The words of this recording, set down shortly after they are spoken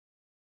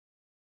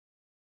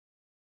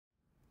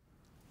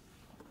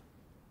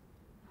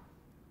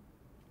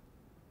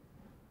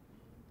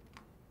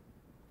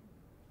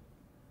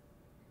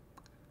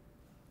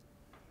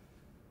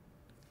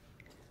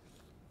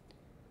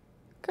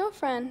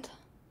girlfriend.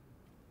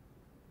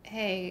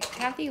 Hey,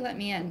 Kathy let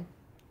me in.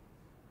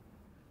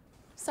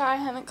 Sorry I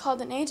haven't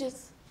called in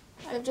ages.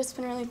 I've just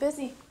been really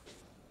busy.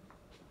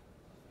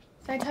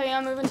 Did I tell you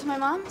I'm moving to my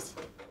mom's?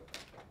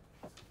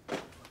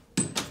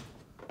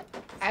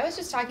 I was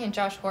just talking to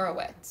Josh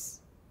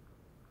Horowitz.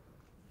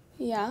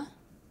 Yeah?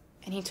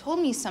 And he told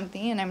me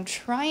something, and I'm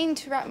trying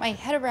to wrap my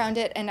head around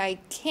it, and I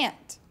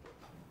can't.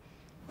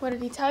 What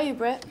did he tell you,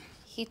 Britt?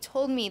 He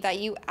told me that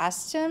you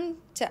asked him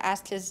to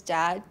ask his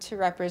dad to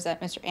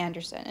represent Mr.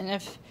 Anderson. And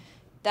if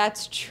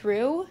that's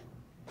true,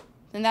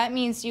 then that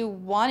means you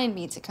wanted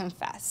me to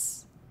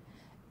confess.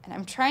 And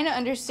I'm trying to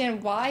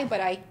understand why,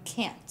 but I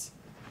can't.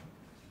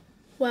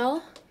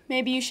 Well,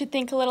 maybe you should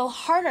think a little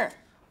harder.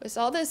 Was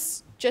all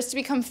this just to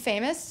become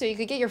famous so you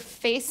could get your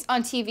face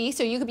on TV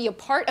so you could be a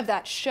part of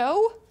that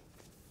show?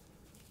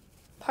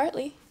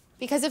 Partly.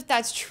 Because if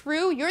that's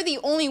true, you're the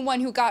only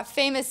one who got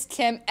famous,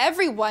 Kim.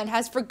 Everyone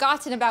has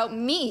forgotten about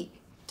me.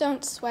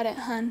 Don't sweat it,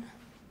 hun.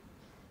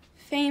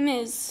 Fame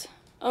is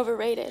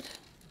overrated.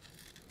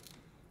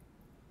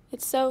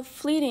 It's so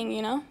fleeting,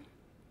 you know?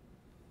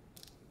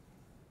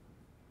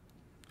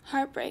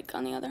 Heartbreak,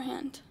 on the other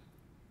hand.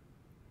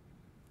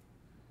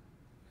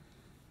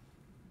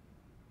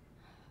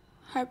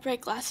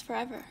 Heartbreak lasts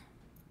forever.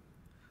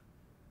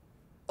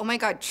 Oh my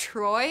God,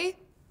 Troy?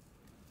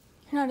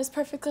 You're not his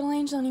perfect little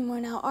angel anymore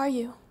now, are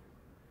you?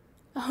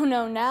 Oh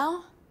no,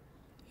 now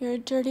you're a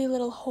dirty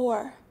little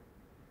whore.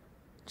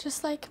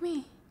 Just like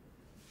me.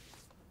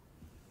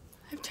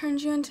 I've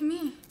turned you into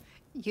me.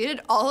 You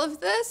did all of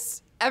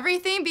this?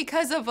 Everything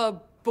because of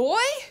a boy?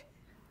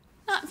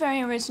 Not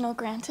very original,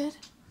 granted.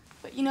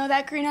 But you know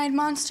that green-eyed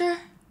monster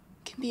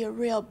can be a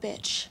real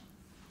bitch.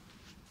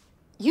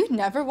 You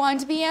never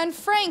wanted to be Anne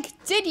Frank,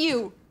 did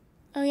you?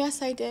 Oh,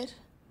 yes, I did.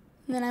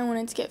 And then I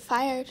wanted to get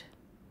fired.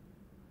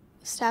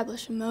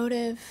 Establish a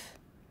motive.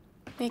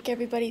 Make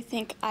everybody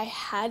think I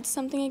had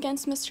something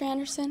against Mr.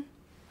 Anderson.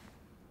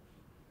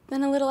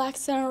 Then a little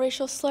accidental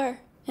racial slur,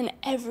 and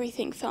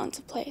everything fell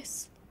into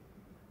place.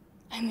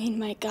 I mean,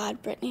 my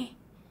God, Brittany.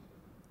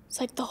 It's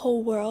like the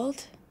whole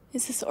world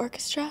is this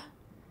orchestra,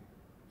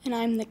 and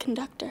I'm the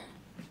conductor.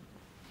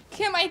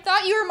 Kim, I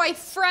thought you were my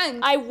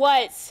friend. I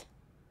was.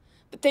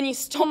 But then you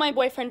stole my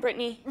boyfriend,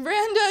 Brittany.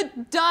 Randa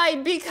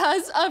died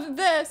because of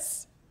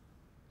this.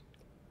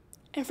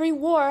 Every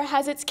war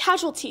has its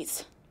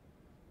casualties.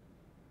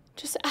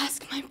 Just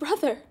ask my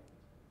brother.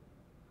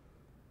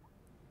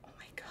 Oh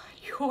my God,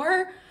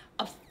 you're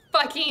a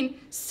fucking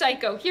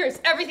psycho. Here's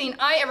everything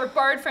I ever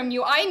borrowed from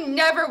you. I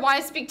never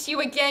want to speak to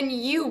you again,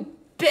 you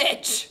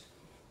bitch.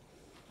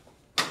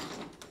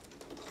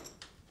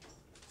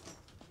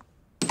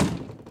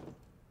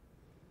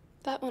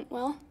 That went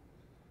well.